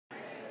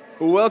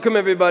Welcome,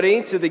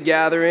 everybody, to the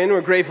gathering.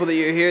 We're grateful that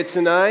you're here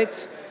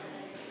tonight.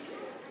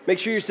 Make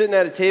sure you're sitting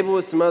at a table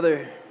with some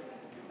other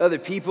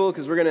people,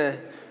 because we're going to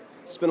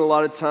spend a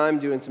lot of time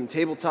doing some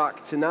table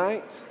talk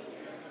tonight.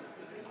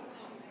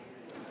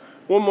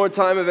 One more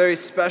time, a very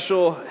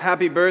special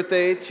happy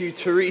birthday to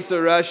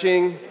Teresa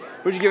Rushing.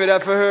 Would you give it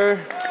up for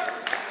her?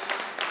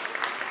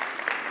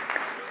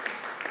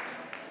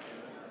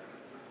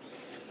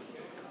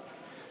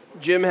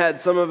 Jim had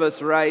some of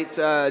us write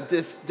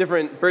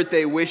different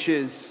birthday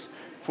wishes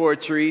for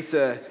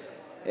Teresa,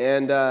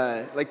 and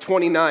like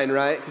 29,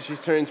 right? Because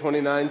she's turning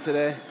 29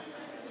 today.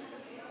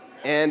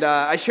 And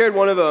I shared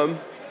one of them.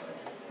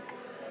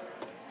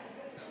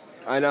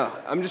 I know.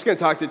 I'm just going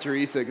to talk to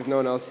Teresa because no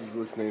one else is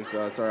listening,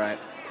 so it's all right.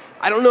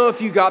 I don't know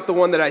if you got the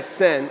one that I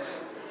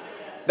sent.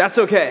 That's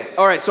okay.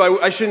 All right,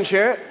 so I shouldn't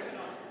share it?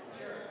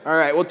 All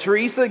right, well,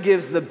 Teresa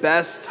gives the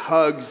best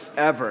hugs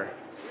ever.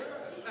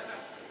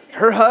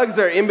 Her hugs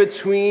are in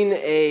between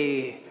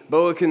a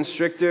boa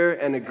constrictor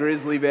and a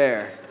grizzly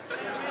bear.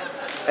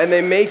 And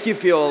they make you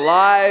feel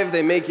alive,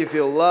 they make you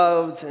feel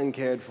loved and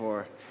cared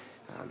for.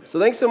 So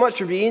thanks so much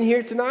for being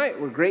here tonight.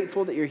 We're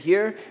grateful that you're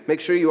here. Make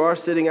sure you are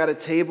sitting at a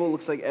table.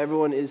 Looks like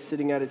everyone is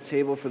sitting at a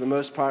table for the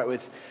most part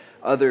with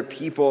other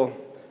people.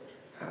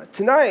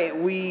 Tonight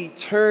we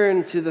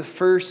turn to the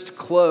first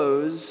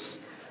close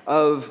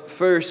of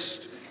 1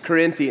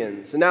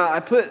 Corinthians. And now I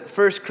put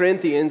 1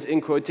 Corinthians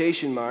in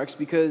quotation marks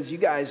because you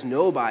guys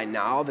know by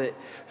now that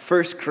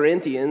 1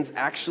 Corinthians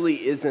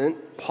actually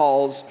isn't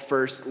Paul's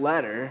first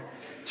letter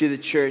to the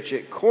church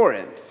at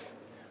Corinth.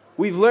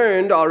 We've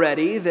learned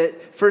already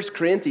that 1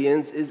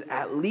 Corinthians is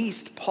at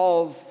least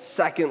Paul's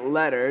second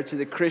letter to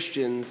the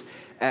Christians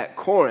at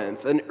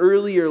Corinth. An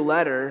earlier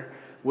letter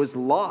was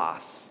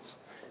lost.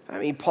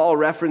 Paul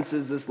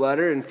references this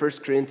letter in 1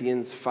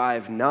 Corinthians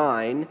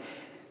 5:9,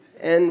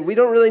 and we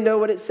don't really know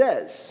what it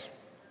says.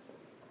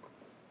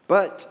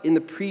 But in the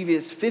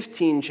previous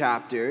 15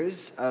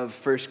 chapters of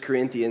 1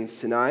 Corinthians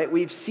tonight,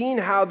 we've seen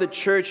how the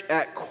church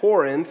at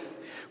Corinth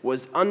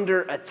was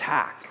under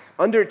attack.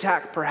 Under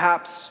attack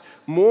perhaps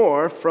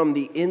more from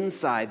the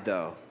inside,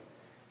 though,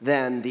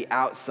 than the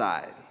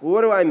outside.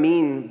 What do I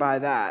mean by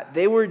that?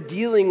 They were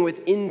dealing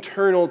with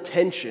internal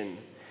tension.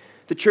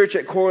 The church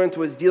at Corinth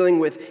was dealing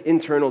with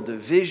internal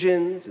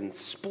divisions and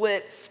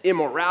splits,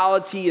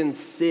 immorality and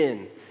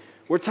sin.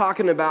 We're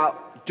talking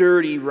about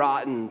dirty,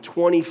 rotten,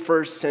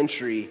 21st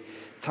century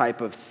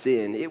type of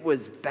sin. It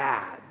was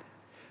bad.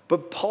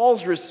 But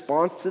Paul's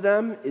response to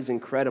them is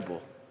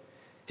incredible.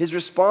 His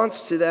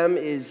response to them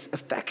is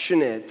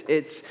affectionate,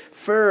 it's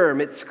firm,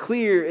 it's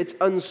clear, it's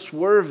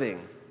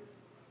unswerving.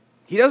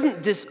 He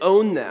doesn't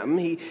disown them.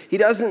 He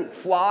doesn't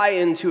fly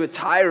into a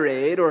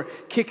tirade or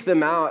kick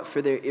them out for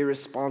their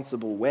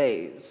irresponsible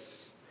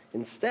ways.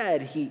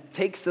 Instead, he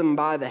takes them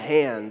by the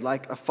hand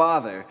like a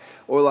father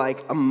or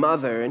like a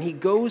mother, and he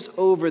goes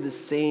over the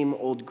same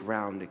old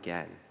ground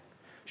again,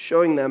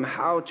 showing them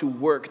how to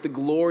work the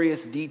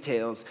glorious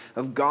details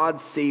of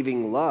God's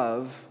saving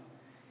love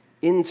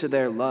into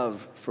their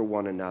love for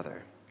one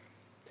another.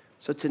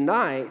 So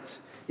tonight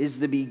is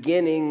the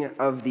beginning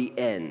of the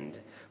end.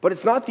 But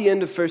it's not the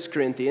end of 1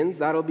 Corinthians.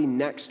 That'll be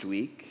next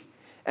week.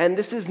 And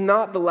this is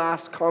not the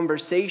last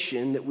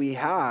conversation that we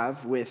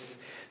have with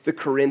the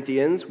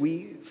Corinthians.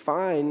 We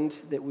find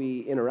that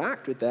we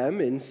interact with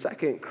them in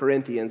 2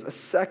 Corinthians, a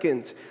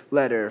second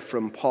letter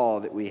from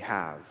Paul that we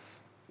have.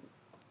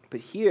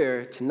 But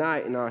here,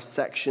 tonight, in our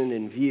section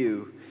in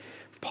view,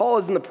 Paul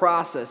is in the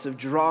process of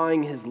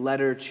drawing his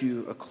letter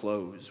to a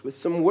close with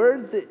some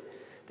words that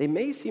they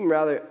may seem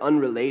rather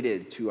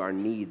unrelated to our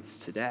needs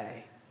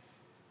today.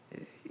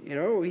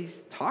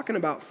 He's talking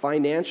about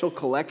financial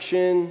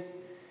collection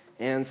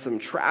and some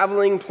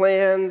traveling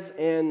plans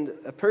and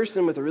a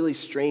person with a really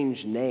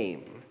strange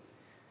name.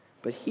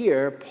 But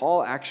here,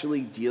 Paul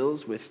actually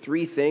deals with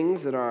three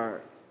things that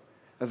are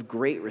of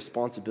great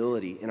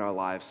responsibility in our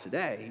lives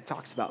today. He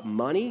talks about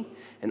money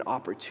and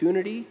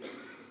opportunity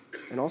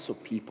and also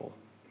people.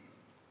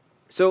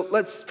 So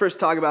let's first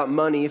talk about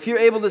money. If you're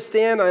able to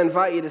stand, I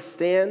invite you to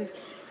stand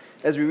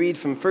as we read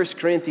from 1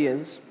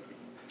 Corinthians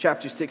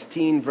chapter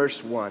 16,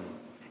 verse 1.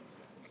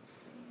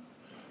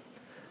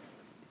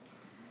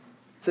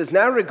 It says,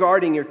 "Now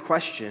regarding your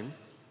question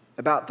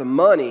about the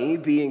money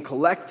being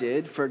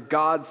collected for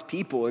God's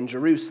people in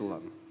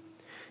Jerusalem,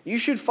 you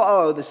should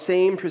follow the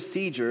same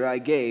procedure I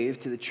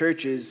gave to the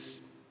churches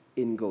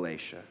in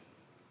Galatia.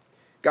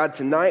 God,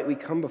 tonight we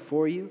come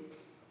before you,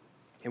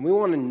 and we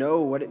want to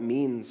know what it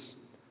means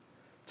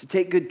to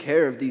take good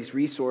care of these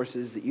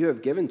resources that you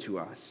have given to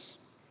us,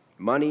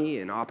 money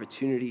and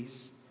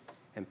opportunities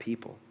and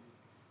people.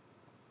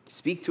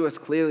 Speak to us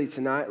clearly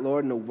tonight,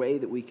 Lord, in a way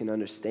that we can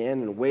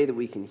understand, in a way that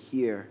we can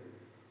hear,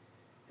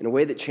 in a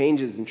way that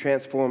changes and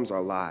transforms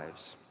our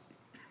lives.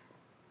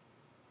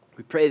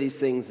 We pray these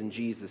things in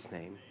Jesus'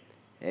 name.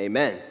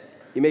 Amen."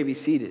 You may be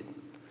seated.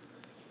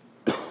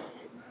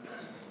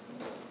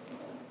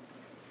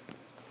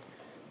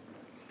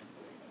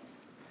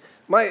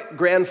 My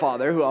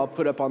grandfather, who I'll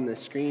put up on the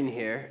screen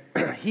here,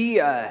 he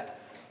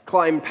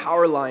climbed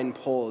power line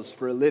poles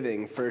for a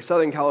living for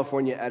Southern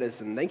California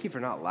Edison. Thank you for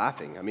not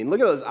laughing. I mean, look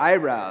at those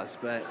eyebrows,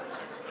 but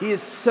he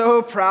is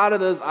so proud of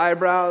those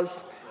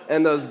eyebrows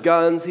and those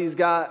guns he's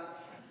got.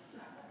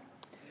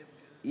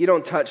 You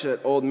don't touch an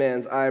old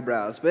man's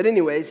eyebrows. But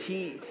anyways,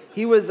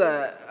 he was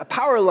a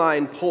power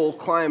line pole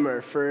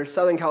climber for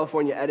Southern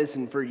California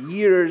Edison for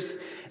years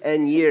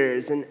and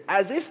years. And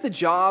as if the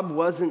job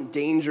wasn't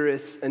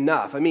dangerous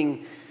enough. I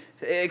mean,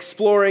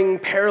 exploring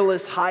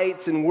perilous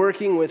heights and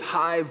working with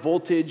high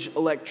voltage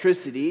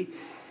electricity,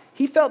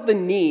 he felt the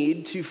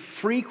need to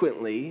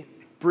frequently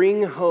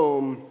bring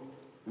home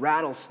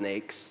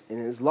rattlesnakes in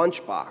his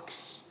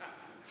lunchbox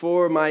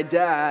for my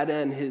dad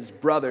and his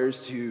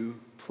brothers to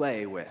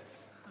play with.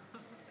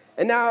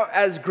 And now,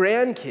 as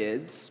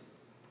grandkids,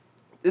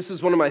 this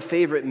was one of my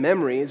favorite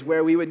memories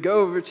where we would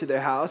go over to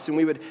their house and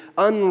we would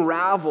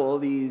unravel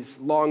these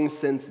long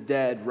since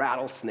dead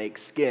rattlesnake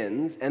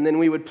skins, and then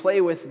we would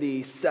play with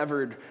the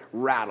severed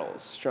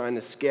rattles, trying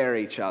to scare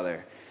each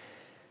other.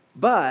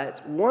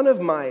 But one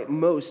of my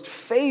most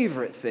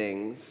favorite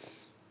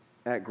things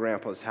at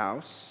Grandpa's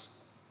house,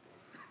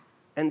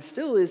 and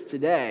still is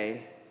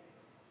today,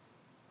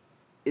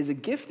 is a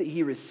gift that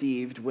he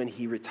received when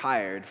he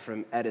retired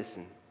from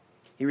Edison.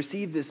 He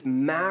received this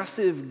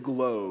massive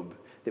globe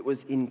that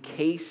was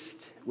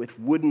encased with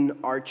wooden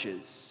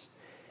arches.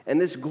 And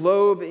this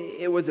globe,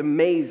 it was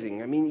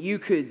amazing. I mean, you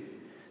could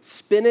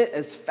spin it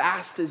as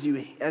fast as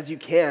you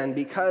can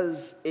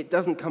because it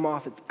doesn't come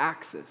off its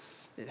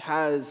axis. It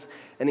has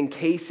an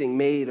encasing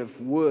made of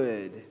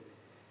wood.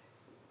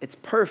 It's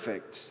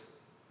perfect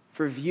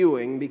for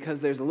viewing because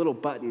there's a little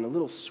button, a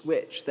little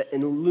switch that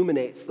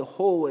illuminates the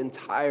whole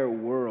entire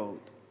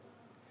world.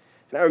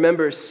 And I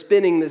remember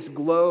spinning this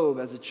globe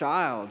as a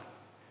child,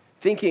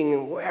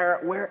 thinking,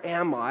 where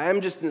am I?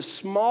 I'm just in a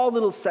small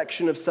little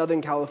section of Southern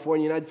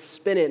California, and I'd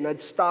spin it, and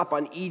I'd stop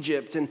on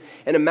Egypt and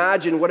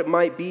imagine what it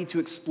might be to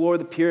explore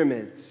the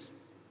pyramids,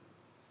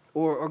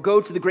 or go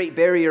to the Great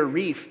Barrier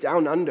Reef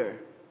down under,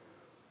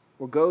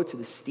 or go to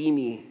the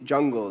steamy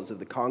jungles of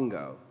the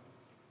Congo.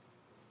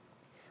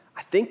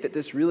 I think that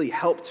this really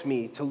helped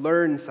me to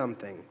learn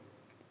something.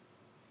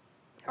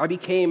 I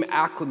became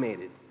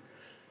acclimated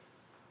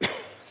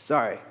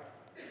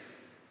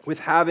with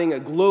having a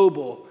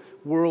global,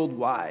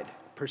 worldwide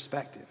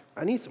perspective.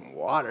 I need some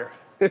water.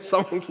 If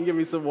someone can give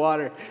me some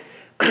water.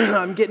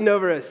 I'm getting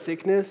over a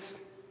sickness,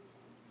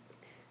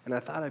 and I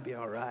thought I'd be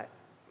all right,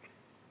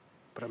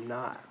 but I'm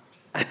not.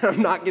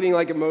 I'm not getting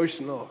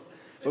emotional,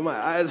 but my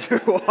eyes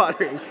are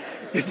watering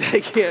because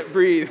I can't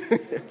breathe.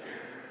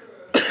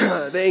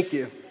 Thank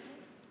you.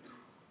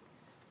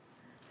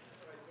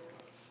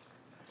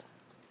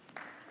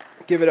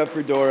 Give it up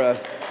for Dora.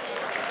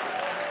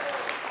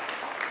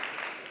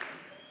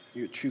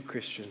 You're a true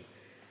Christian.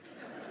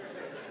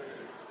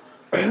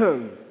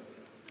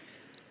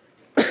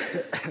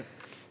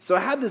 So I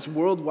had this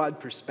worldwide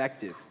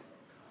perspective.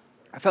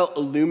 I felt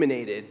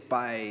illuminated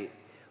by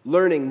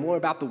learning more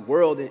about the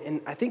world,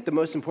 and I think the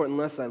most important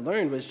lesson I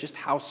learned was just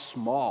how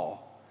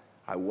small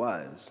I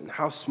was and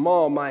how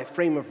small my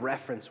frame of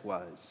reference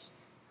was.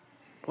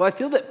 Well, I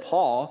feel that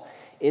Paul,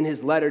 in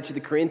his letter to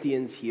the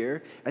Corinthians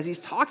here, as he's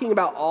talking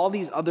about all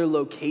these other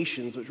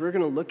locations, which we're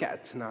going to look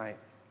at tonight,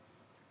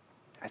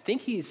 I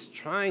think he's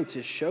trying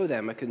to show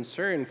them a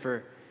concern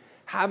for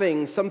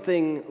having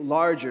something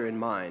larger in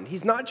mind.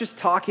 He's not just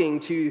talking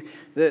to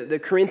the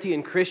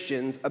Corinthian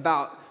Christians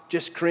about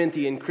just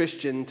Corinthian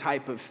Christian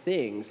type of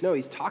things. No,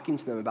 he's talking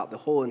to them about the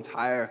whole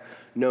entire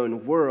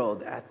known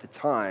world at the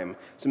time,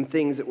 some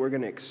things that we're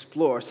going to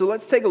explore. So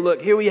let's take a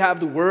look. Here we have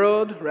the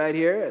world right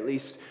here, at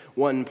least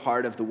one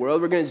part of the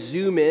world. We're going to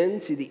zoom in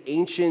to the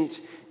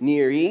ancient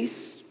Near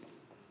East.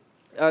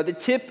 The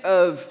tip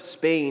of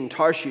Spain,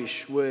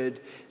 Tarshish, would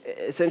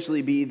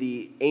essentially be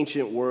the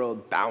ancient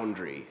world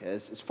boundary,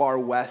 as far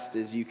west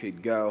as you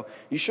could go.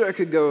 You sure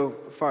could go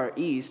far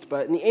east,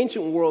 but in the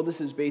ancient world, this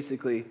is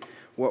basically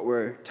what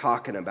we're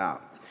talking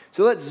about.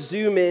 So let's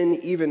zoom in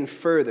even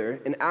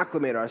further and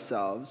acclimate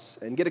ourselves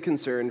and get a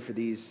concern for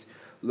these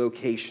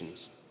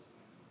locations.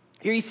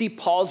 Here you see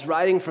Paul's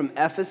writing from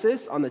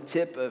Ephesus on the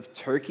tip of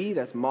Turkey.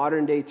 That's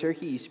modern-day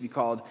Turkey. It used to be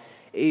called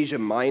Asia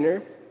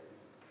Minor.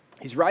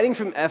 He's writing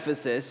from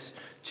Ephesus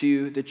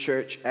to the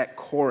church at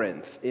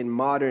Corinth in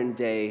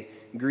modern-day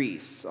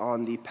Greece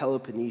on the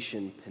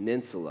Peloponnesian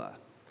Peninsula.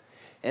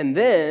 And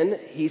then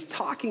he's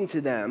talking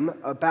to them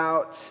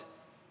about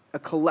a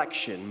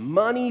collection,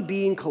 money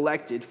being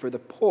collected for the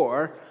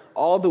poor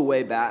all the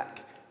way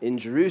back in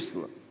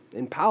Jerusalem,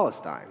 in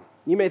Palestine.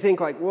 You may think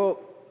well,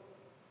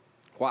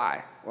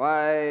 why?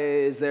 Why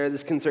is there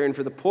this concern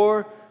for the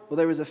poor? Well,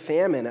 there was a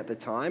famine at the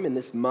time, and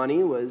this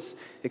money was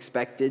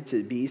expected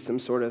to be some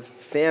sort of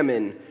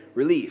famine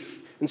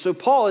relief. And so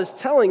Paul is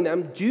telling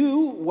them, do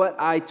what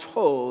I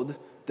told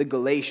the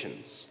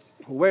Galatians.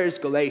 Where's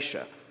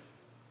Galatia?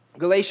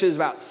 Galatia is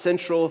about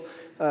central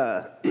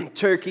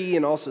Turkey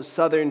and also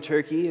southern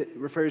Turkey. It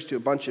refers to a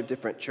bunch of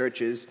different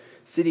churches,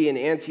 city in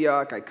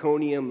Antioch,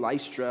 Iconium,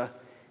 Lystra,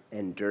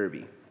 and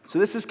Derbe. So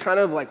this is kind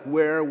of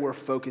where we're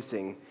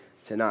focusing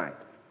tonight.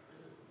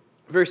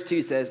 Verse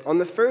 2 says, "On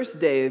the first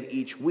day of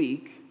each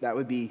week," that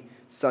would be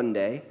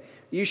Sunday,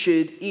 "you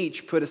should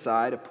each put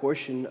aside a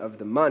portion of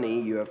the money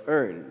you have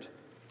earned.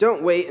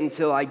 Don't wait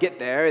until I get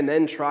there and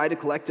then try to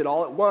collect it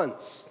all at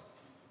once."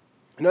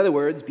 In other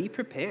words, be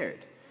prepared.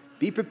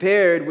 Be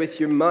prepared with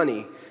your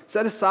money.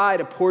 Set aside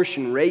a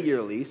portion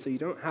regularly so you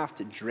don't have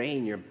to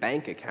drain your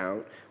bank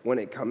account when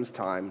it comes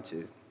time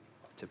to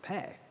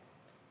pay.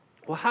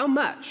 Well, how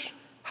much?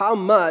 How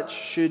much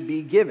should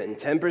be given?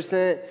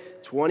 10%?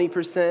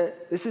 20%?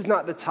 This is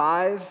not the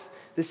tithe.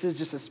 This is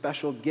just a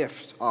special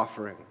gift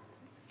offering.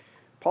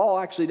 Paul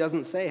actually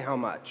doesn't say how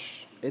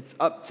much. It's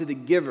up to the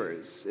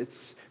givers.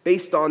 It's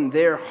based on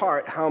their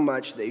heart how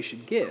much they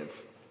should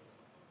give.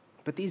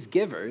 But these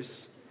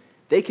givers,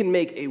 they can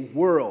make a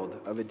world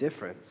of a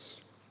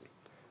difference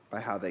by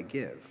how they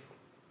give.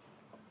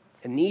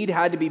 A need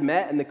had to be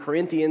met, and the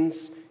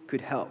Corinthians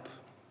could help.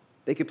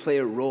 They could play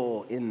a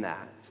role in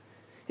that.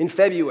 In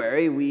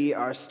February, we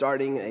are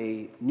starting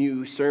a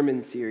new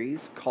sermon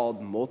series called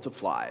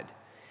Multiplied.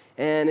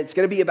 And it's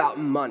going to be about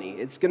money.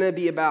 It's going to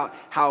be about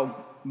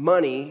how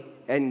money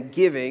and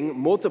giving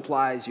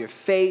multiplies your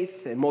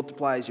faith and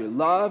multiplies your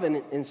love.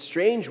 And in a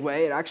strange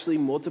way, it actually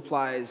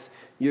multiplies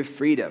your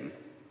freedom.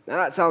 Now,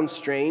 that sounds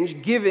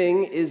strange.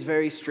 Giving is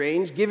very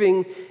strange.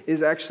 Giving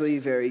is actually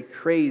very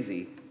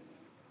crazy.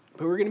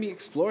 But we're going to be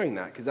exploring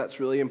that because that's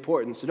really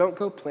important. So don't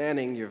go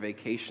planning your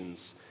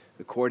vacations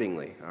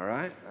accordingly, all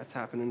right? That's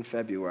happening in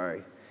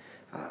February.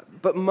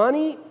 But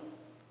money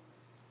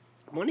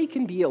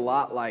can be a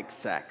lot like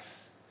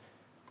sex.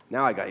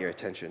 Now I got your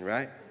attention,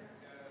 right?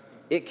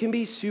 It can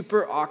be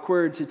super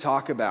awkward to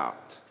talk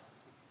about.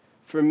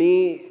 For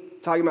me,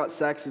 talking about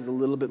sex is a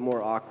little bit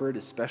more awkward,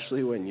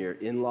 especially when your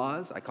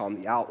in-laws, I call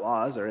them the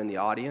outlaws, are in the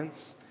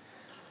audience.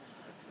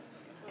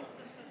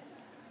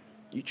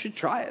 You should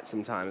try it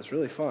sometime. It's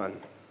really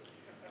fun.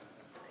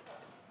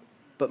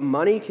 But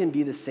money can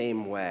be the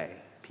same way.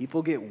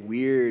 People get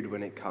weird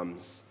when it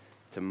comes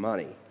to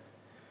money.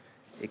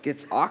 It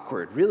gets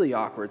awkward, really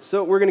awkward.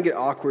 So we're going to get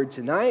awkward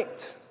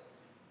tonight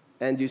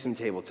and do some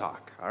table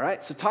talk, all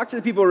right? So talk to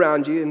the people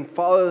around you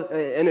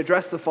and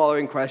address the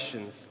following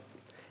questions.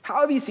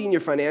 How have you seen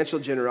your financial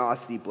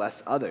generosity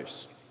bless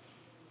others?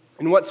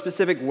 In what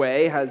specific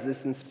way has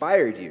this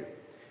inspired you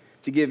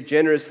to give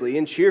generously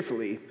and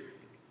cheerfully?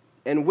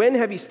 And when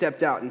have you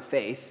stepped out in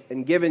faith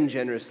and given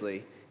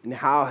generously, and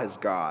how has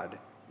God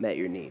met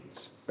your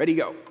needs? Ready,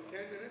 go. 10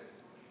 minutes?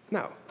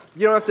 No.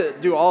 You don't have to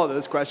do all of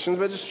those questions,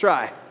 but just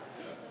try.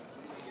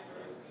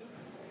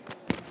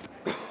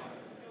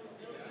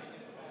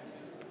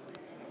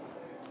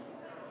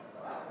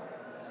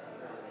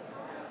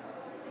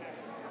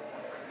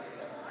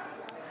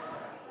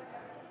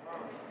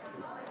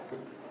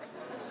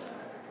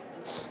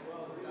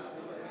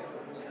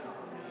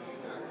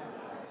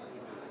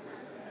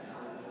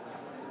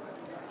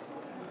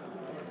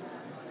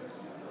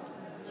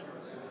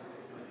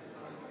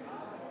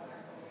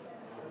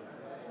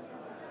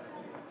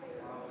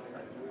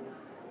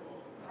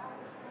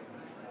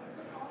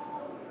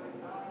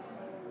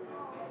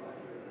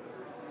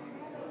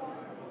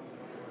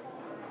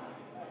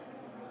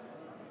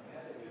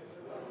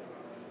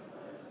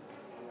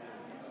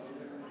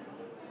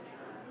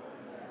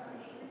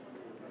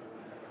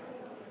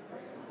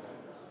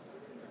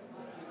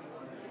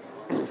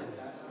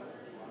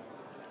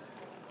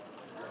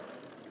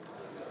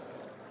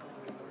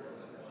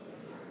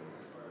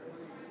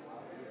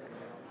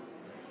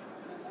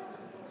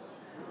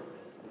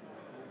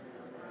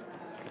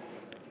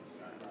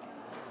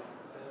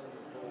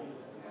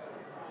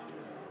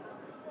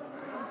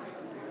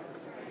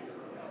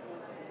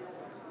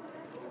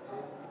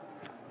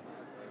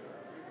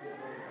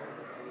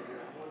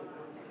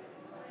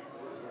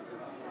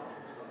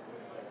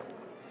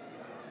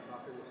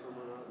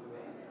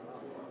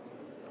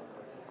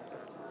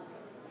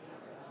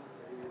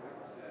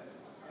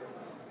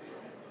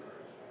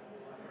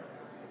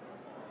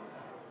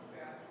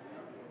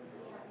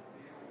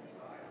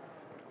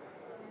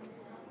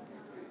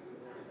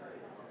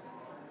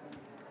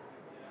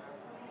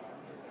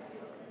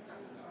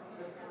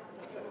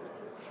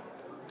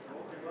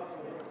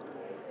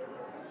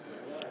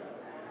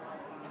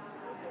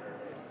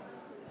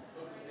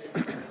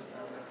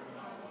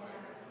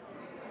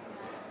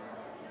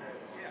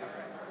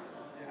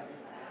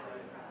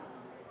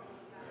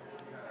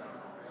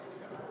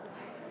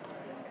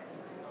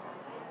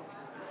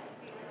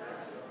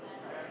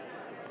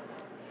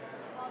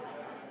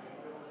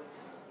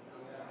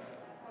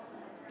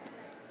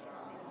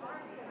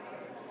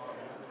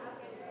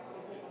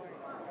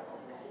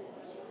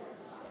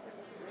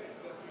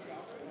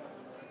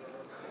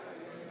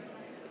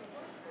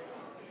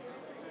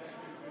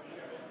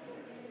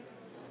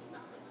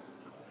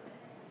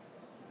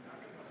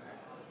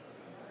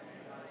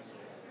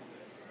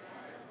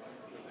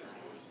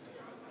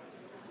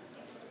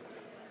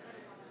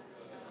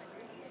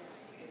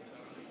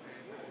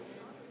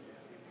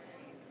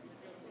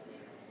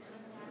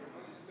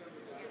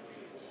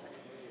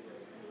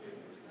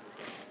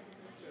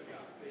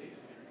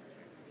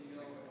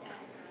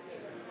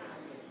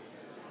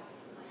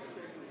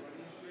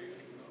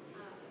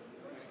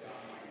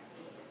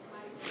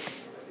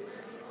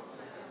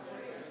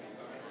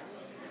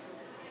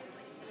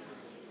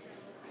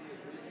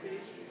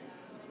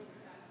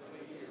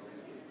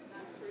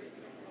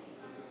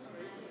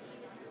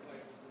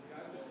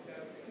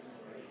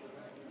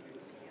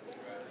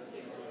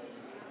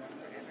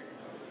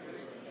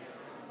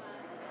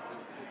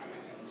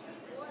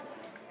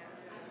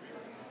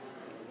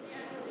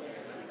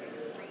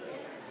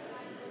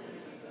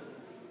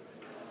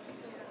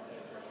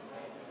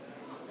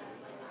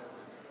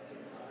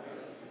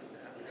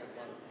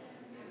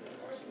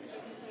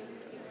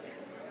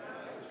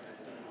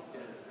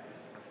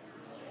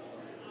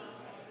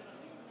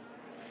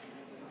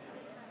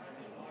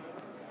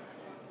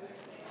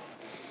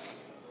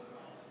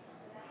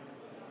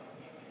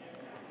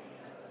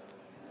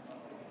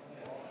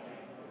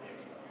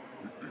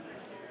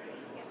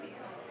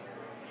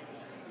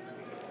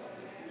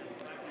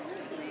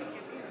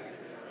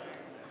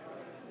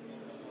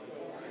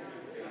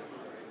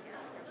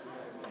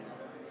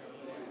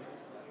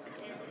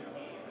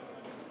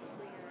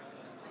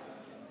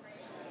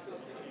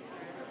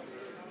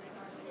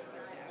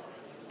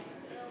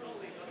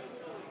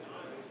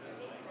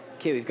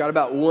 Okay, we've got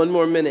about one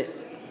more minute.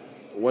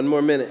 One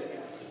more minute.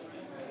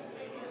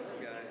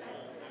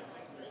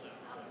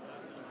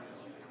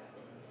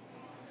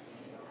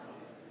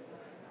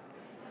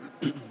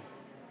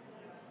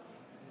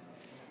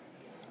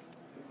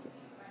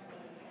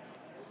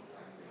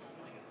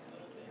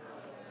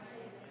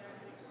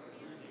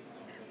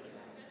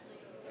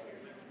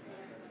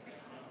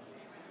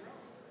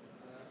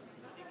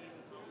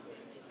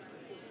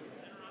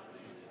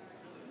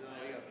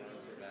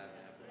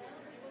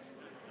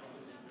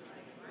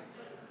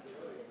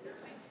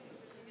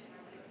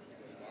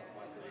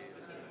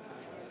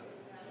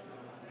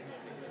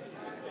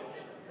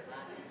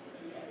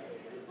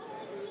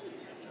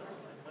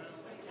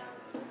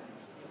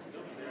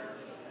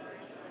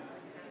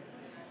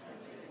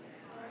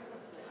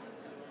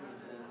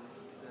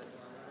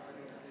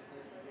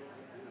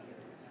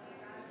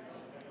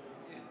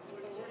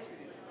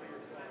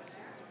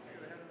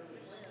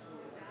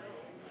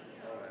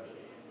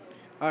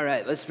 All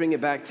right, let's bring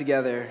it back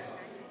together.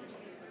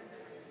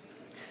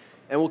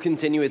 And we'll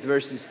continue with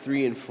verses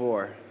 3 and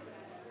 4.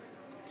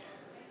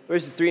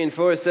 Verses 3 and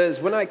 4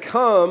 says, "When I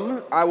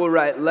come, I will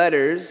write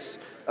letters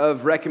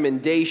of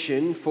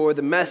recommendation for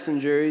the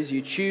messengers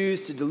you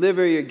choose to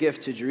deliver your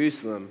gift to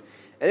Jerusalem.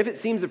 And if it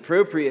seems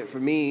appropriate for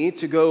me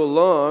to go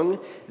along,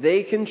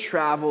 they can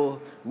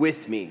travel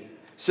with me."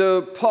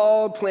 So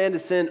Paul planned to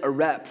send a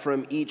rep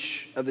from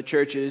each of the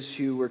churches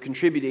who were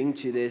contributing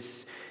to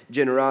this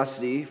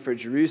generosity for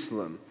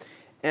Jerusalem.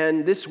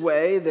 And this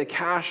way, the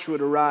cash would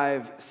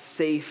arrive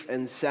safe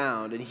and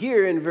sound. And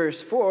here in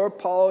verse 4,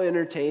 Paul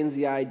entertains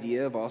the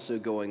idea of also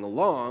going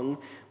along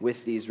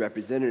with these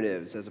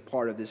representatives as a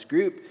part of this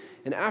group.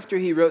 And after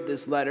he wrote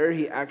this letter,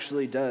 he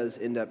actually does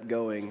end up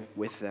going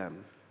with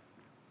them.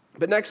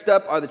 But next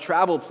up are the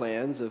travel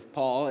plans of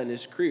Paul and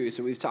his crew.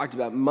 So we've talked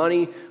about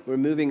money. We're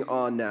moving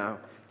on now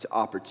to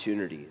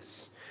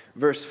opportunities.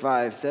 Verse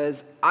 5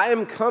 says, "I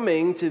am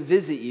coming to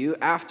visit you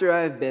after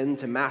I have been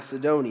to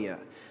Macedonia,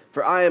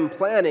 for I am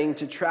planning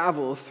to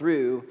travel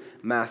through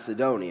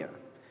Macedonia."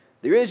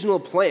 The original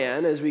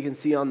plan, as we can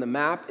see on the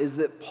map, is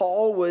that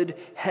Paul would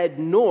head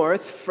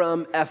north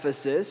from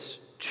Ephesus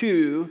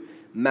to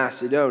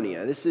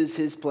Macedonia. This is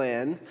his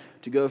plan,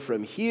 to go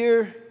from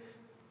here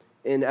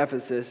in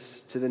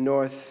Ephesus to the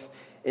north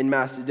in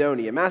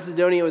Macedonia.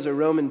 Macedonia was a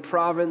Roman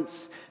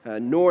province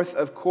north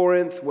of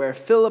Corinth, where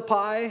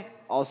Philippi,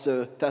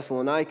 also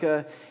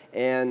Thessalonica,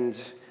 and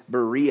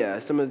Berea,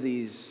 some of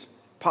these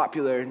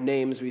popular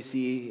names we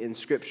see in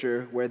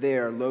Scripture, where they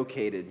are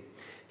located.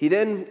 He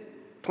then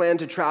planned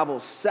to travel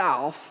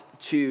south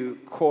to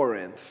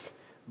Corinth,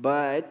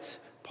 but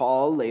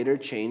Paul later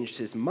changed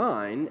his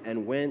mind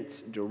and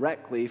went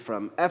directly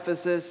from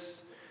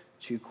Ephesus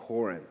to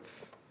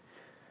Corinth.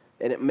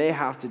 And it may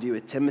have to do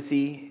with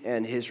Timothy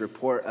and his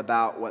report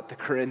about what the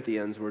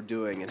Corinthians were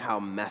doing and how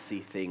messy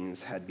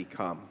things had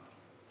become.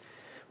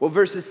 Well,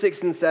 verses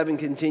 6 and 7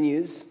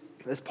 continues,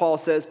 as Paul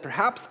says,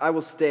 "Perhaps I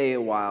will stay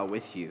a while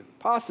with you,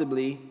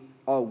 possibly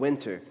all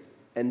winter,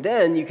 and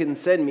then you can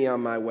send me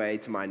on my way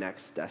to my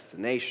next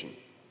destination.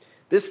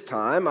 This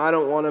time, I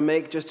don't want to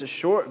make just a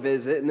short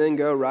visit and then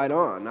go right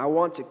on. I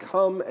want to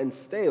come and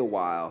stay a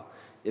while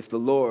if the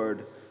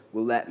Lord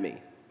will let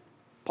me."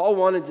 Paul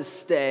wanted to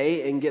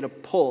stay and get a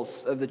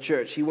pulse of the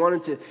church. He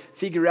wanted to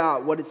figure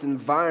out what its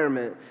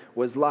environment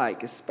was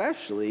like,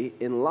 especially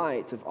in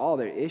light of all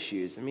their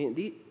issues. I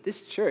mean,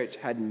 this church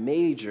had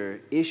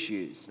major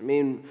issues. I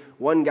mean,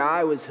 one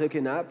guy was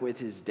hooking up with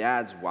his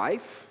dad's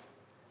wife,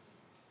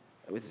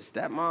 with his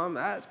stepmom.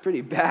 That's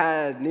pretty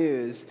bad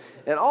news.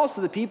 And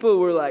also the people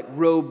were like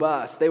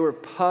robust. They were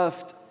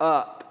puffed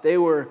up. They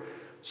were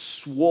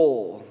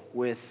swole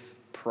with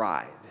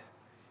pride.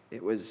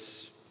 It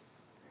was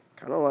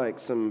kind of like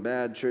some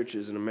bad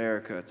churches in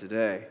America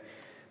today.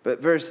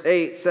 But verse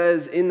 8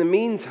 says, "In the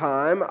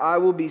meantime, I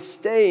will be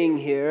staying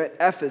here at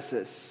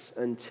Ephesus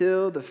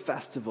until the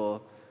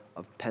festival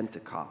of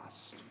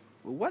Pentecost."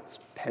 Well, what's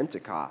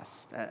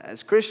Pentecost?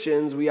 As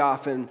Christians, we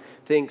often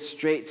think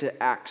straight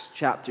to Acts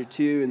chapter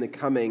 2 and the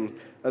coming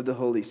of the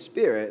Holy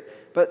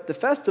Spirit. But the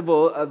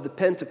festival of the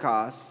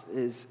Pentecost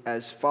is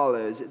as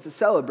follows. It's a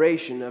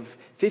celebration of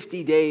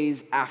 50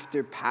 days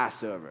after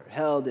Passover,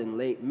 held in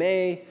late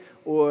May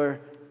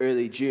or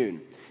early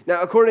June.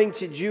 Now, according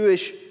to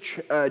Jewish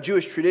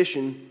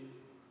tradition,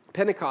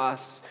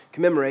 Pentecost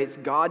commemorates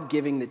God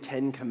giving the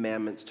 10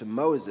 Commandments to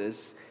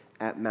Moses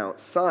at Mount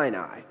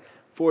Sinai,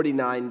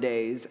 49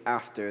 days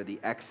after the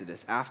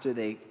Exodus, after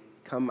they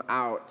come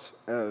out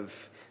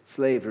of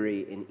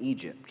slavery in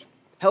Egypt.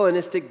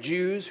 Hellenistic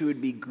Jews, who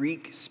would be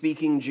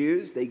Greek-speaking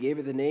Jews, they gave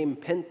it the name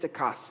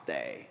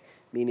Pentecoste,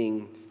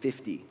 meaning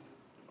 50.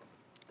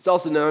 It's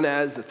also known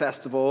as the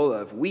Festival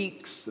of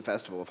Weeks, the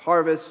Festival of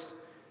Harvest,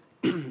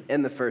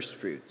 and the first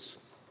fruits.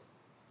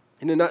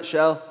 In a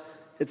nutshell,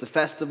 it's a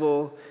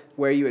festival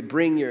where you would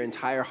bring your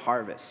entire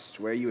harvest,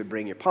 where you would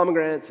bring your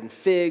pomegranates and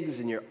figs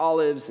and your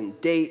olives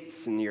and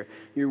dates and your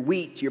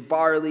wheat, your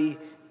barley,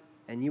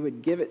 and you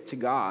would give it to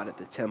God at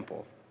the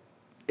temple.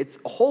 It's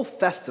a whole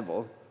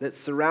festival that's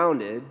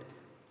surrounded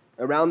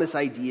around this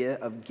idea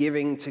of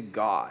giving to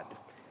God.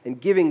 and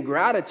giving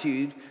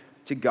gratitude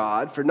to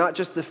God for not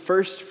just the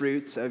first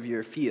fruits of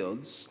your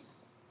fields,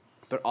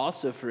 but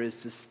also for his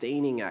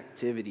sustaining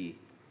activity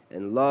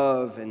and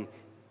love and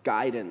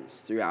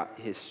guidance throughout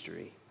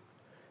history.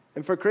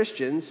 And for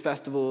Christians,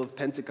 Festival of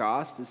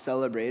Pentecost is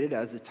celebrated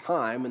as the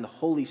time when the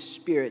Holy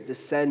Spirit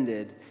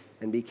descended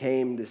and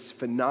became this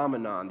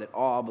phenomenon that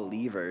all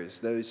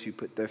believers, those who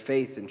put their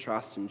faith and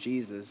trust in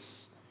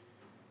Jesus,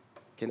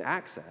 can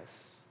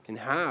access, can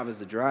have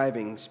as a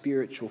driving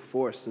spiritual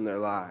force in their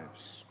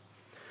lives.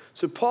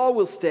 So Paul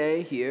will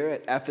stay here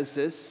at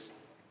Ephesus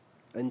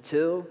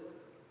until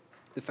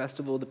the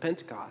Festival of the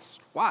Pentecost.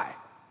 Why?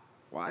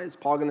 Why is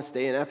Paul going to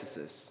stay in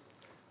Ephesus?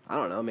 I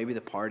don't know, maybe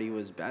the party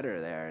was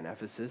better there in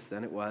Ephesus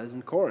than it was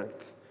in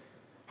Corinth.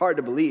 Hard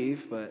to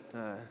believe, but,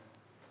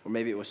 or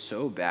maybe it was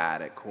so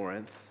bad at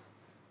Corinth,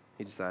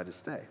 he decided to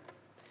stay.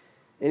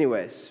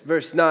 Anyways,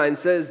 verse 9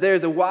 says,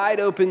 there's a wide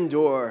open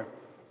door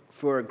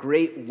for a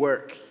great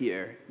work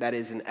here, that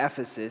is in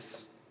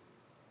Ephesus,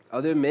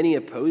 although many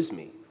oppose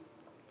me.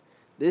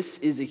 This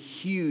is a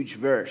huge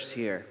verse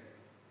here.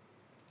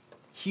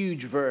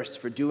 Huge verse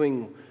for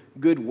doing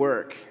good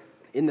work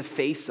in the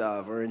face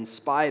of or in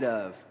spite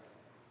of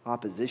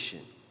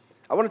opposition.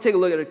 I want to take a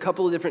look at a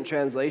couple of different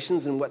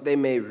translations and what they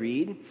may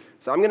read.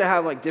 So I'm going to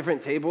have like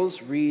different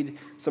tables read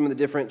some of the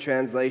different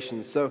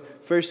translations. So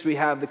first we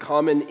have the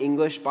Common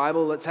English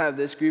Bible. Let's have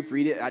this group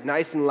read it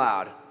nice and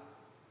loud.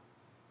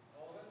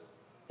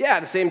 Yeah,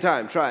 at the same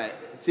time. Try it.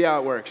 See how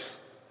it works.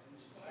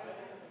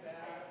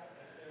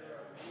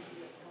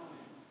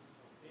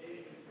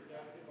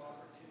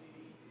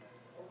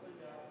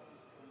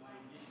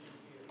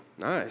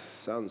 Nice.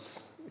 Sounds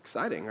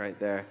exciting right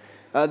there.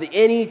 The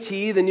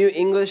NET, the New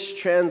English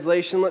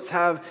Translation, let's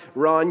have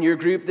Ron, your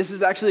group. This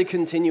is actually a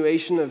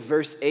continuation of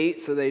verse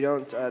 8, so they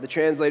don't, the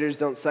translators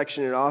don't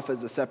section it off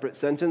as a separate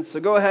sentence. So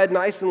go ahead,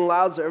 nice and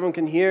loud so everyone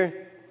can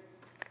hear.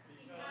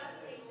 Because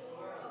a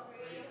door of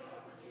great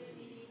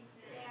opportunity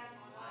stands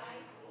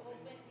wide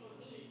open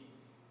for me,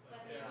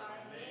 but there are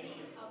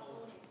many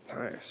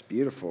opponents. Nice,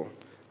 beautiful.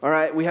 All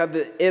right, we have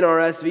the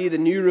NRSV, the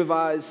New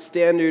Revised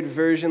Standard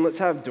Version. Let's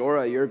have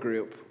Dora, your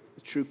group.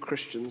 The true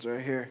Christians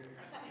right here.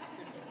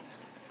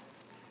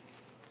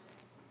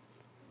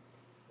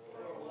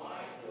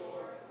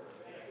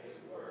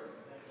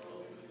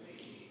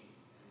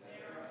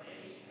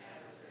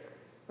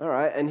 All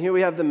right, and here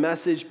we have the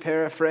Message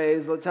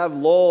paraphrase. Let's have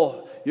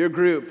Lowell, your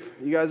group.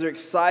 You guys are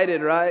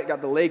excited, right? Got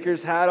the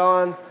Lakers hat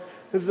on.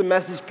 This is the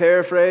Message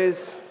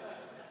paraphrase.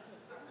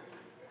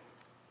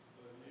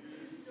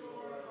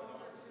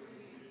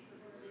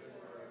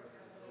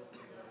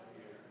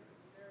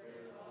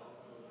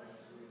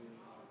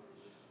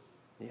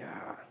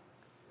 Yeah.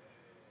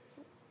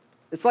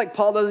 It's like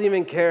Paul doesn't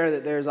even care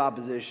that there's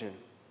opposition.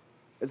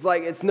 It's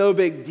like, it's no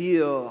big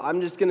deal. I'm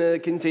just going to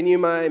continue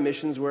my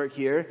missions work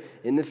here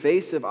in the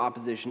face of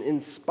opposition, in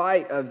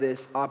spite of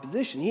this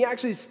opposition. He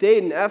actually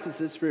stayed in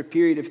Ephesus for a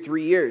period of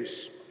 3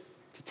 years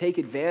to take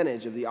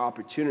advantage of the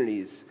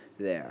opportunities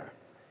there.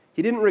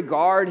 He didn't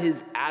regard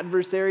his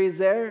adversaries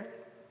there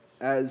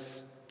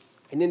as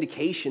an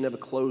indication of a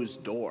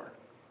closed door.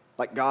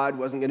 Like God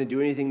wasn't going to do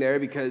anything there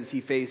because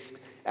he faced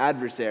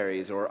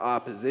adversaries or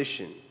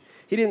opposition.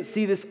 He didn't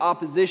see this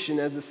opposition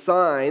as a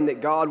sign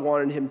that God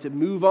wanted him to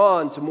move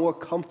on to more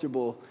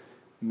comfortable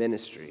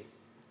ministry.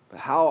 But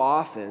how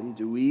often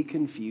do we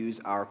confuse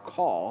our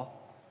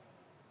call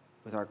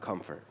with our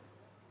comfort?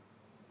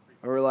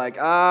 Or we're like,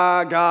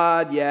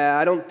 God, yeah,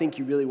 I don't think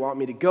you really want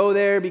me to go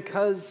there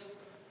because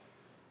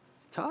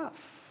it's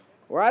tough.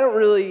 Or I don't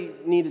really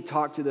need to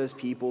talk to those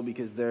people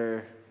because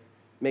they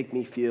make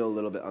me feel a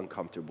little bit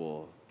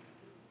uncomfortable.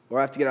 Or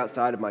I have to get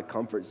outside of my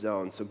comfort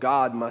zone, so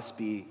God must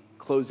be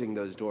closing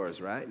those doors,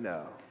 right?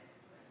 No.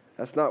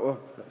 That's not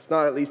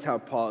at least how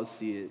Paul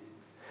sees it.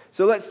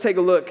 So let's take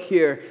a look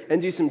here and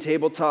do some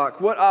table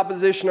talk. What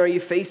opposition are you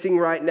facing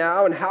right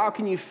now, and how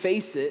can you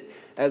face it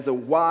as a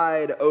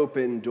wide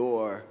open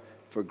door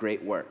for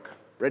great work?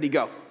 Ready,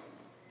 go.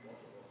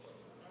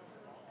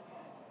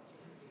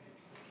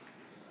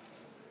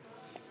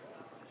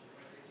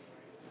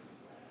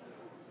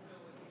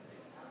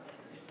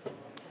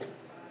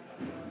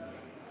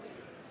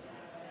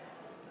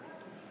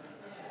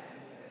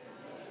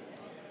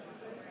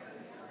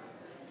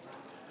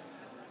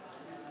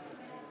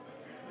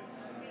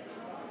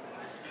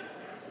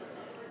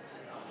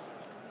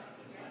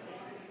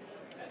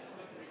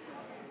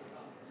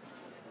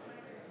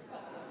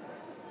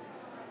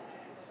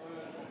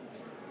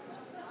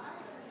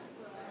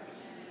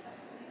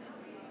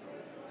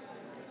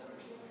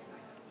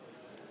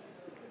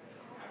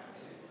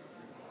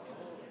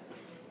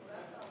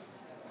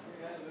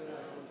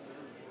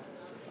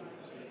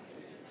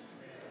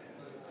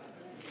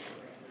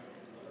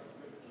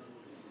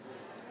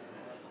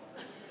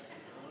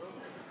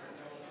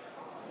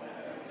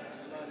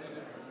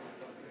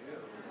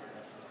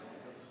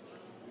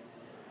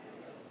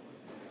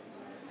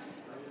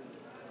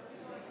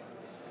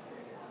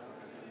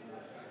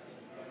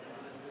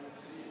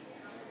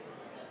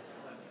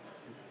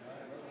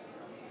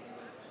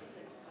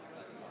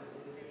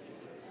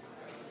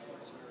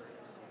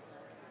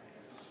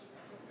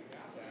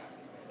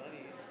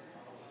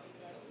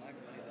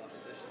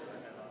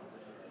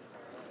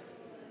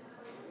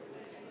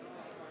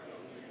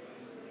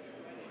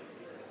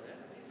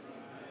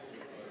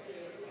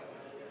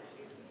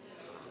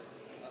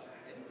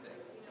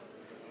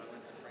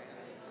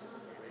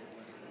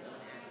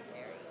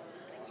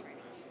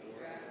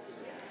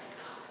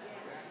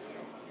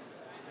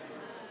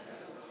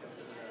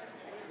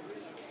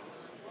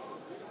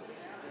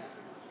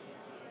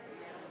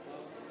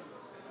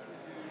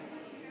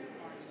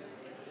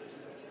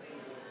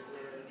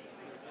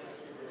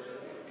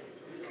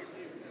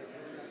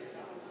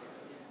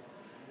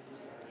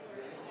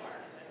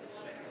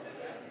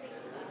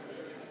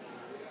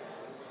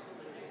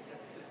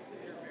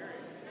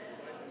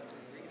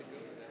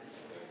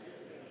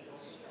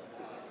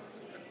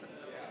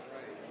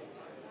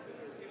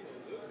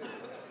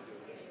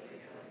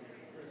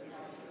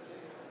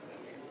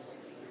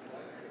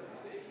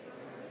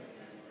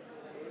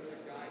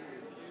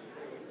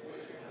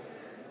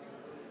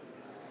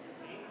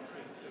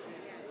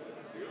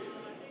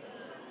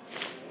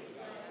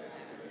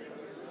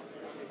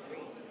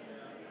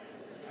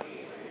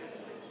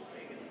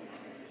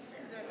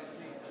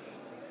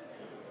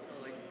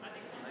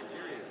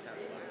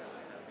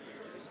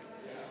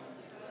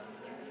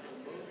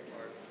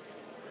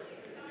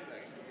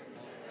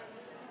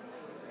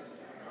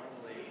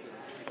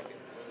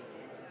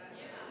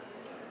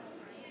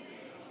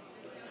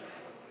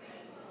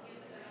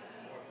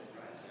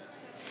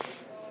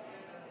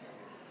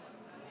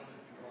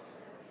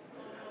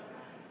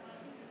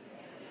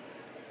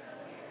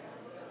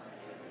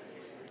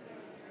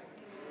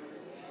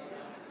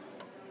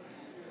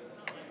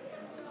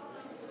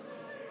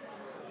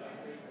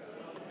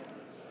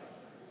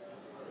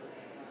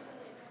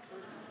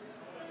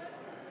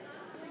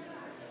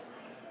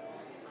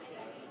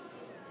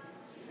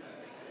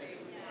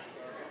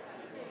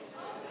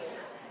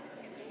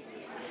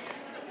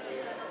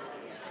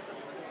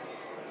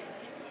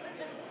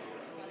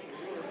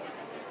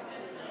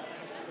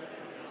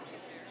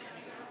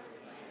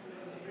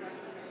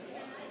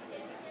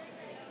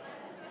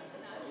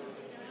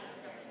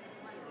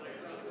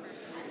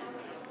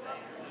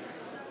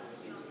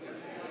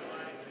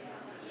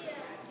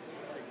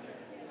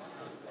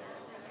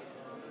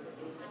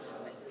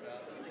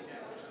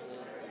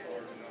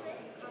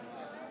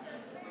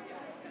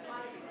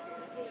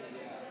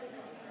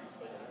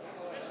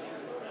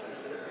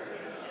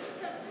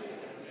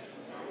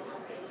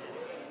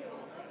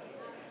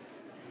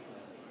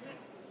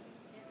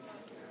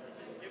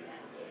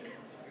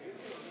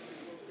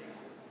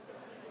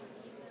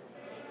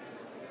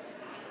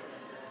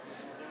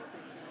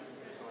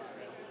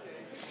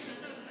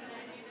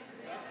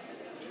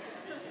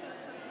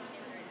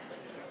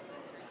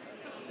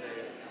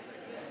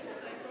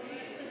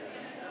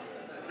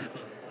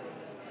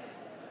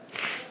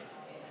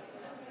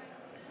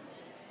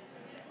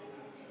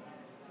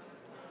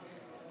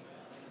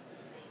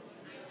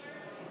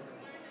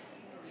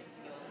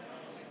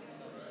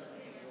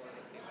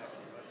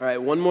 All right,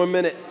 one more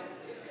minute.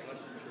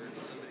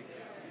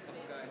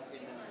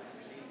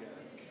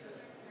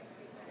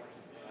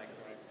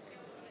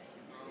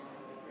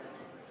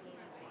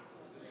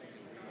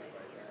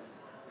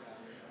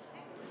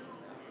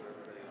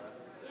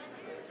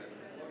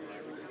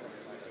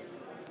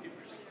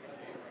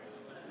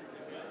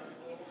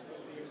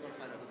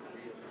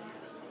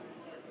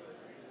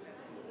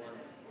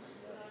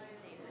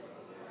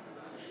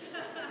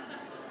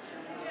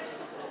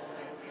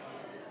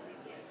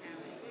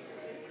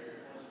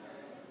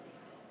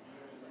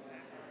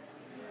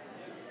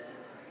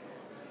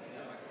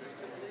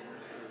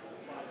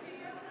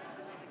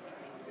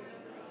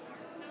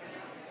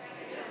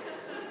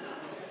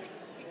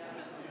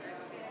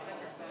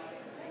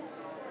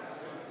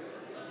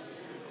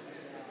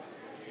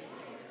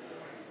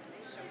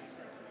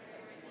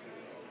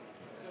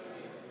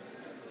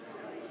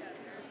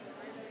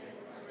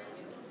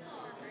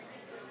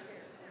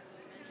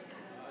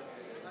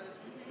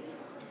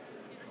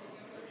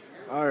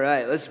 All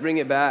right, let's bring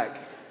it back.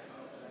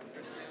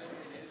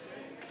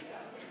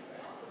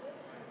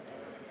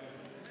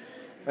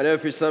 I know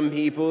for some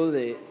people,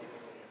 the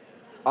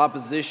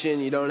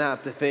opposition, you don't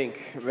have to think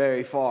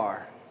very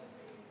far.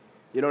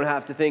 You don't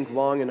have to think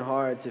long and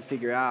hard to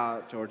figure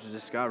out or to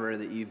discover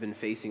that you've been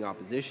facing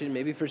opposition.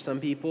 Maybe for some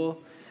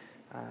people,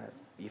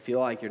 you feel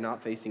like you're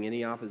not facing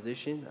any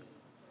opposition.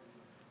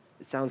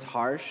 It sounds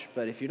harsh,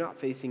 but if you're not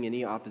facing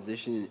any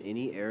opposition in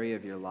any area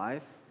of your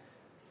life,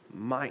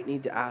 might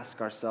need to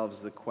ask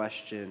ourselves the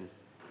question,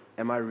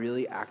 am I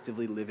really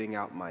actively living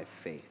out my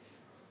faith?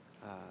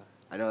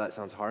 I know that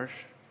sounds harsh,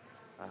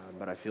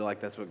 but I feel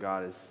like that's what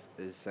God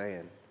is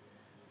saying.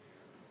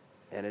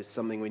 And it's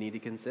something we need to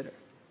consider.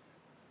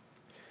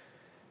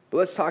 But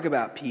let's talk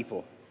about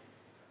people.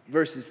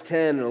 Verses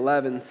 10 and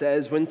 11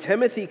 says, when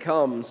Timothy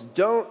comes,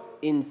 don't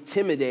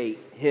intimidate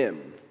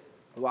him.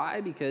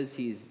 Why? Because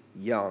he's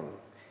young.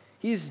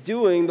 He's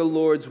doing the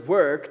Lord's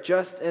work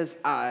just as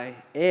I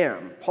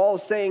am.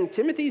 Paul's saying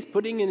Timothy's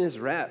putting in his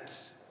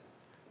reps,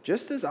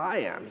 just as I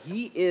am.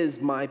 He is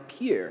my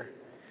peer.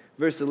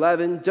 Verse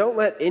 11, don't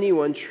let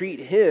anyone treat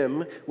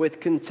him with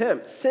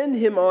contempt. Send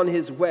him on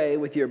his way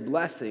with your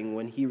blessing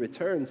when he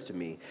returns to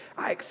me.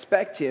 I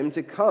expect him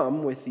to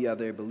come with the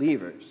other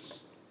believers.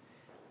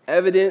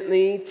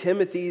 Evidently,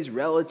 Timothy's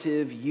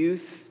relative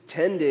youth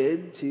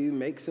tended to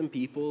make some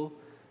people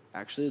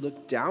actually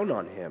look down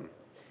on him.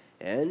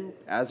 And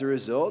as a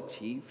result,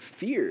 he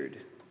feared.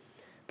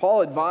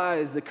 Paul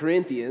advised the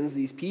Corinthians,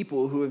 these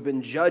people who have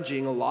been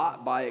judging a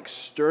lot by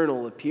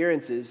external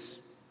appearances,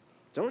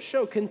 don't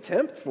show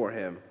contempt for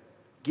him.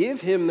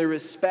 Give him the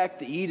respect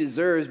that he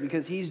deserves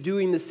because he's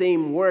doing the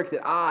same work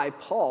that I,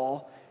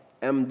 Paul,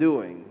 am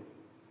doing.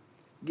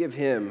 Give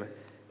him,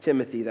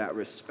 Timothy, that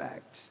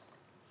respect.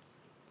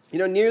 You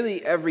know,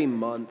 nearly every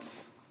month,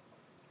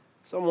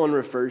 someone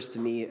refers to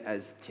me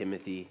as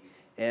Timothy,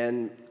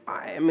 and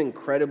I am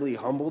incredibly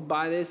humbled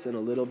by this and a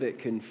little bit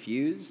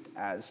confused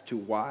as to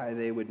why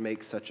they would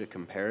make such a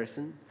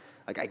comparison.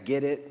 Like, I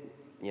get it,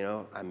 you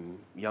know, I'm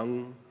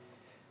young,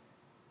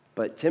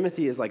 but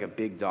Timothy is like a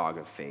big dog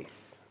of faith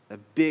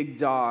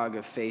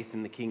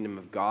in the kingdom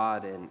of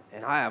God, and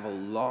I have a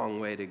long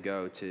way to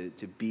go to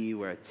be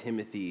where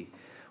Timothy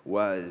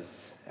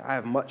was. I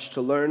have much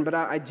to learn, but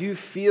I do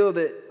feel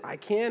that I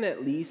can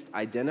at least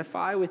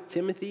identify with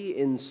Timothy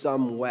in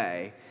some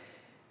way,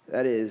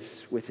 that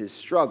is, with his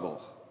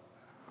struggle.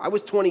 I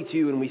was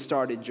 22 when we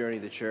started Journey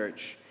the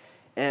Church,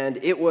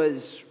 and it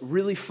was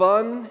really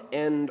fun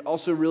and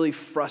also really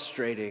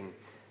frustrating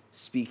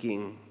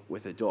speaking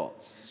with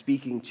adults,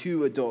 speaking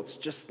to adults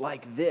just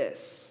like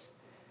this,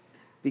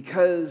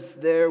 because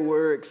there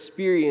were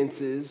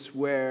experiences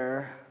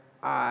where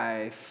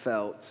I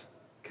felt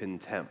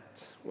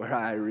contempt, where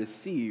I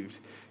received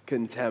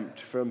contempt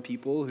from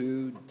people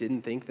who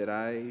didn't think that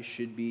I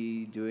should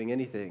be doing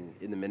anything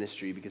in the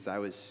ministry because I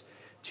was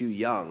too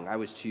young, I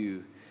was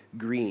too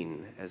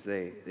green, as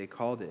they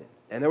called it.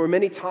 And there were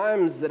many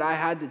times that I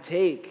had to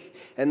take,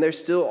 and there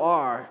still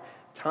are,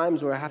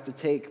 times where I have to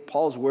take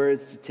Paul's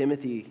words to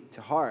Timothy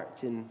to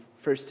heart in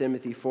 1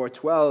 Timothy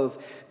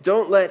 4:12.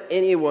 Don't let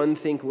anyone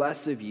think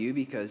less of you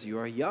because you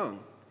are young.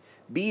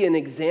 Be an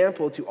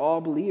example to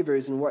all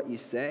believers in what you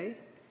say,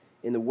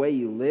 in the way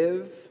you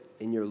live,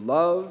 in your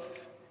love,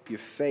 your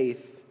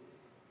faith,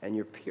 and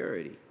your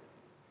purity.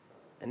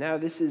 And now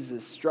this is a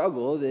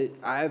struggle that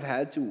I have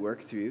had to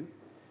work through.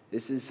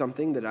 This is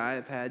something that I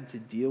have had to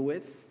deal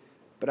with.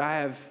 But I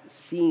have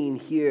seen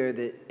here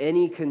that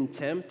any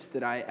contempt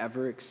that I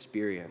ever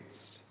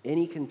experienced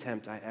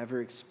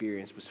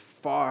was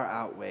far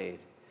outweighed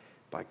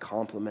by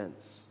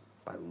compliments,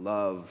 by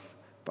love,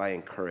 by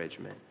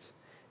encouragement.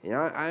 And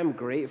I'm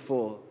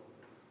grateful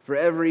for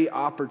every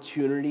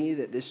opportunity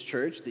that this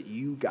church, that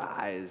you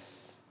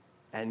guys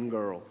and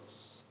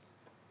girls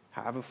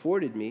have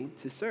afforded me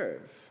to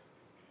serve.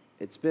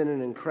 It's been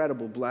an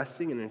incredible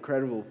blessing, an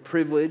incredible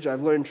privilege.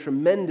 I've learned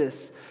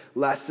tremendous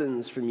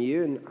lessons from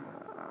you, and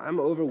I'm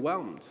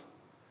overwhelmed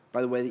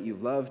by the way that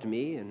you've loved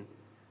me and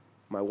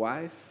my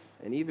wife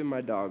and even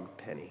my dog,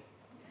 Penny.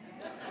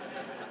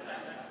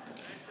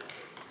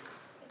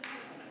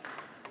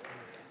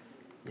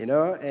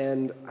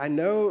 And I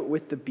know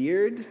with the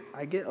beard,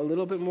 I get a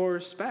little bit more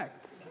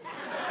respect.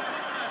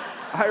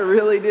 I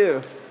really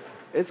do.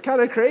 It's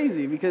kind of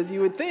crazy because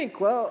you would think,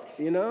 well,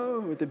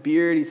 with the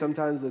beard, he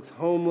sometimes looks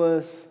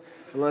homeless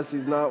unless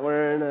he's not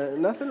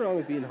wearing nothing wrong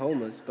with being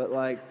homeless, but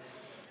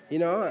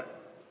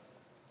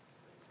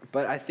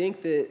but I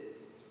think that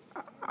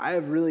I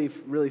have really,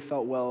 really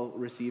felt well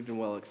received and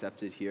well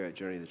accepted here at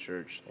Journey to the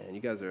Church. And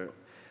you guys are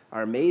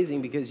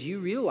amazing because you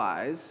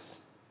realize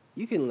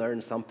you can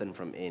learn something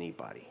from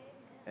anybody.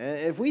 And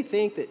if we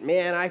think that,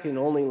 man, I can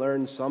only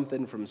learn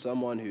something from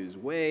someone who's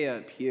way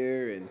up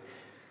here and,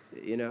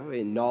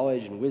 in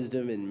knowledge and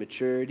wisdom and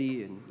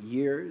maturity and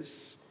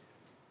years,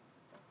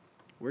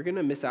 we're going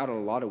to miss out on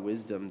a lot of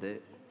wisdom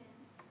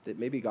that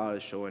maybe God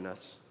is showing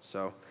us.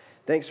 So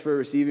thanks for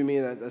receiving me.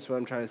 That's what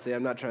I'm trying to say.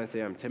 I'm not trying to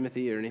say I'm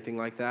Timothy or anything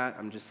like that.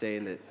 I'm just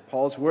saying that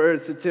Paul's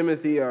words to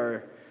Timothy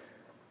are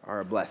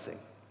a blessing.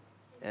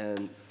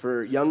 And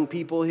for young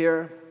people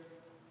here,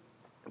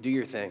 do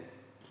your thing.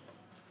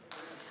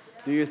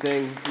 Do your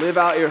thing. Live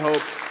out your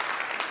hope.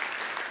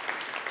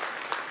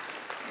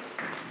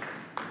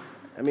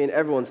 I mean,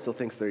 everyone still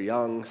thinks they're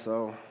young,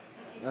 so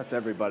that's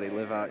everybody.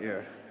 Live out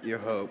your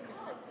hope.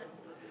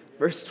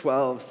 Verse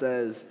 12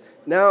 says,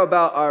 "Now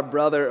about our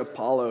brother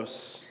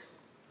Apollos.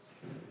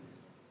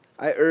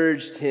 I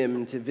urged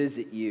him to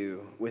visit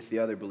you with the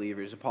other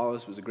believers."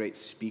 Apollos was a great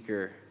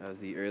speaker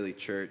of the early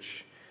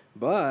church,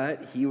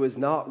 but he was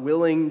not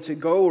willing to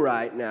go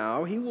right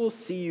now. He will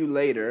see you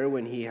later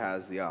when he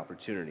has the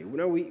opportunity.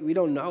 We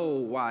don't know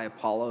why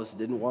Apollos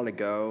didn't want to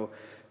go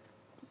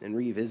and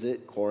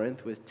revisit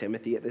Corinth with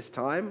Timothy at this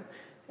time,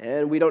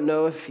 and we don't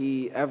know if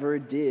he ever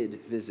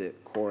did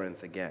visit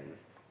Corinth again.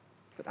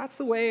 But that's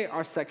the way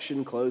our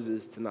section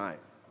closes tonight.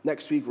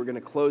 Next week, we're going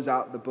to close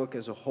out the book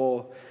as a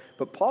whole.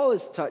 But Paul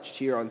is touched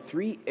here on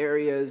 3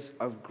 areas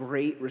of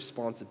great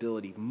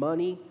responsibility: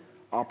 money,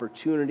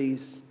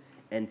 opportunities,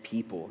 and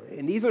people.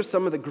 And these are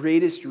some of the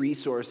greatest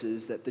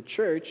resources that the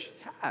church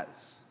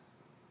has.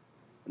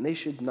 And they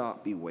should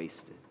not be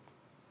wasted.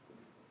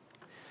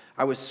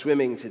 I was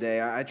swimming today.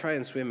 I try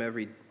and swim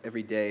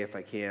every day if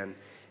I can.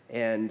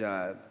 And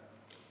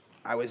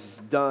I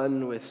was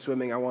done with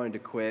swimming. I wanted to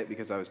quit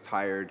because I was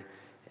tired.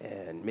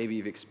 And maybe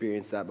you've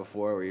experienced that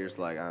before where you're just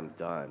like, I'm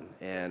done.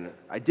 And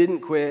I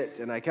didn't quit,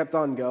 and I kept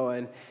on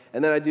going.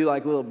 And then I do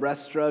like a little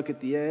breaststroke at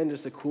the end,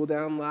 just a cool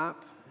down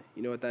lap.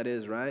 You know what that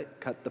is, right?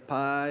 Cut the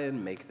pie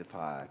and make the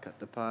pie. Cut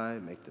the pie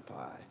and make the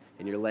pie.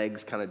 And your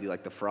legs kind of do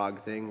like the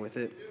frog thing with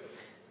it.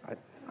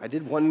 I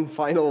did one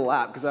final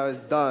lap because I was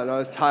done. I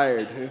was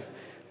tired.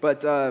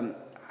 But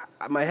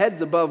my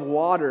head's above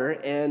water,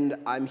 and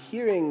I'm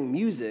hearing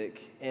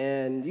music.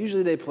 And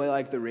usually they play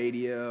like the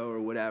radio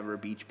or whatever,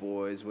 Beach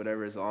Boys,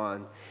 whatever is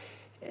on.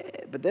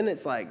 But then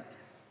it's like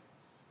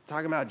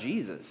talking about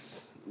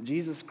Jesus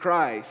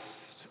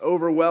Christ,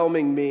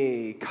 overwhelming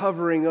me,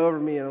 covering over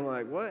me. And I'm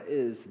like, what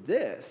is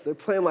this? They're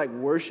playing like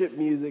worship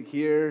music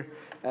here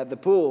at the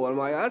pool. I'm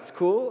like, that's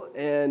cool.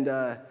 And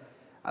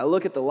I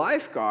look at the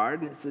lifeguard,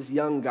 and it's this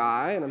young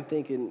guy, and I'm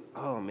thinking,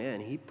 oh man,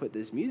 he put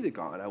this music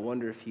on. I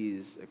wonder if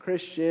he's a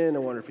Christian. I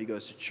wonder if he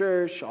goes to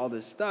church, all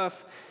this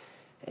stuff.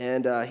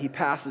 And he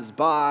passes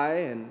by,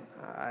 and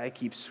I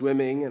keep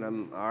swimming, and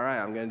I'm, all right,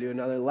 I'm going to do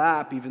another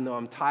lap, even though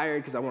I'm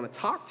tired because I want to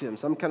talk to him.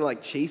 So I'm kind of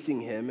like chasing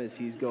him as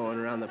he's going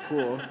around the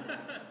pool.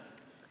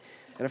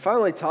 And I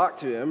finally talk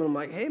to him, and I'm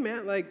like, hey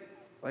man, like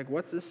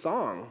what's this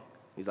song?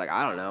 He's like,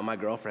 I don't know, my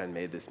girlfriend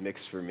made this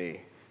mix for me.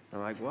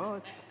 I'm like,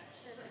 well,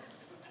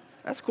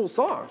 that's a cool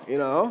song,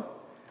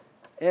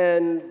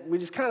 And we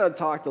just kind of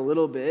talked a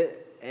little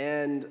bit,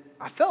 and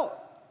I felt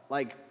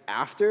like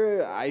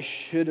after I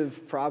should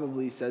have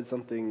probably said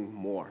something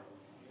more.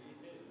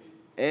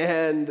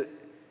 And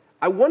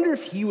I wonder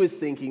if he was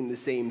thinking the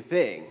same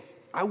thing.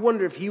 I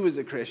wonder if he was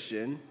a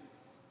Christian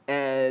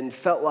and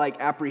felt like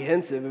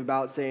apprehensive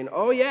about saying,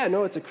 oh yeah,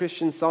 no, it's a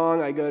Christian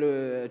song. I go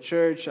to a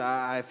church.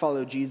 I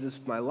follow Jesus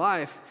with my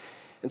life.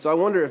 And so I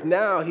wonder if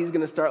now he's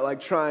going to start like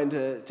trying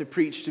to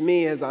preach to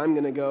me as I'm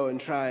going to go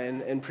and try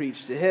and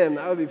preach to him.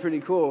 That would be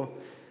pretty cool.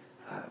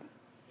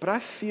 But I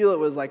feel it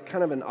was like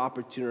kind of an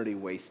opportunity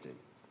wasted.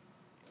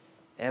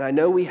 And I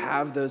know we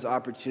have those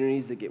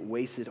opportunities that get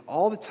wasted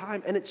all the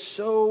time, and it's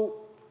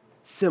so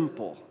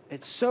simple.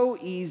 It's so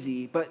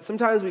easy, but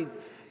sometimes we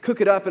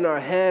cook it up in our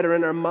head or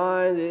in our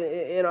mind,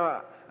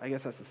 I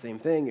guess that's the same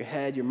thing, your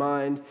head, your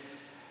mind,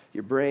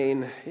 your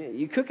brain.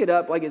 You cook it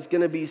up like it's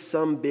going to be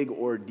some big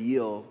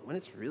ordeal when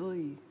it's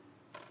really,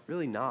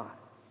 really not.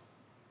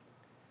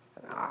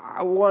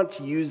 I want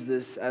to use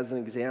this as an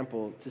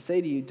example to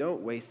say to you,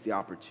 don't waste the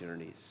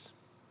opportunities.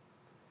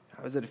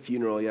 I was at a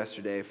funeral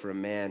yesterday for a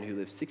man who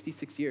lived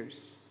 66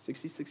 years.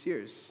 66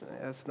 years.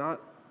 That's not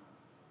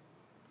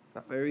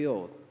very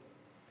old.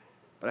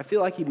 But I feel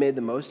like he made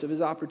the most of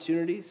his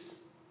opportunities.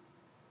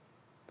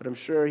 But I'm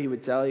sure he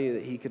would tell you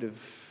that he could have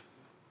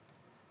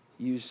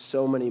used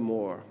so many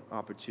more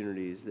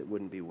opportunities that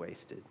wouldn't be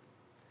wasted.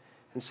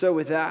 And so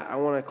with that, I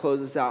want to close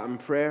this out in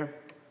prayer,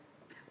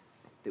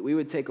 that we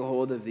would take a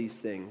hold of these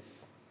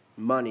things,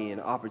 money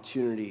and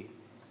opportunity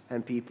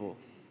and people,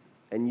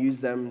 and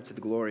use them to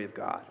the glory of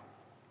God.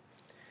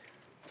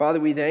 Father,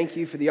 we thank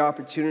you for the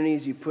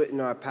opportunities you put in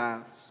our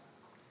paths.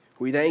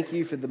 We thank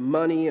you for the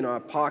money in our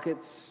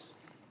pockets,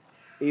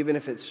 even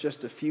if it's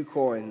just a few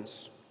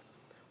coins.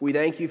 We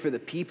thank you for the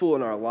people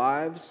in our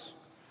lives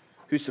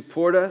who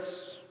support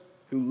us,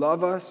 who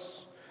love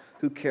us,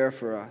 who care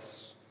for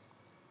us.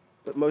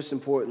 But most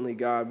importantly,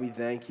 God, we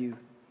thank you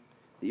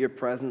that your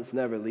presence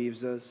never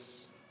leaves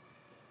us,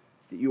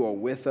 that you are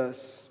with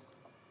us,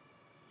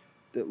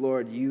 that,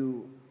 Lord,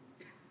 you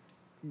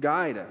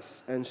guide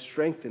us and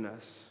strengthen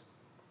us.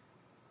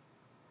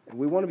 And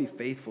we want to be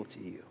faithful to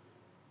you.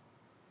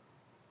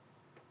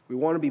 We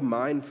want to be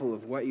mindful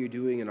of what you're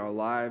doing in our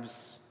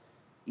lives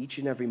each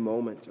and every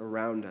moment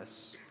around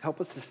us.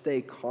 Help us to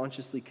stay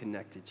consciously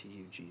connected to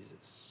you,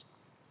 Jesus.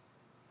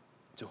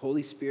 So,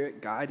 Holy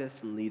Spirit, guide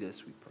us and lead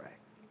us, we pray.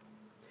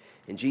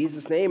 In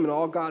Jesus' name, and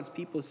all God's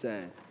people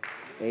said,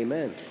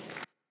 amen.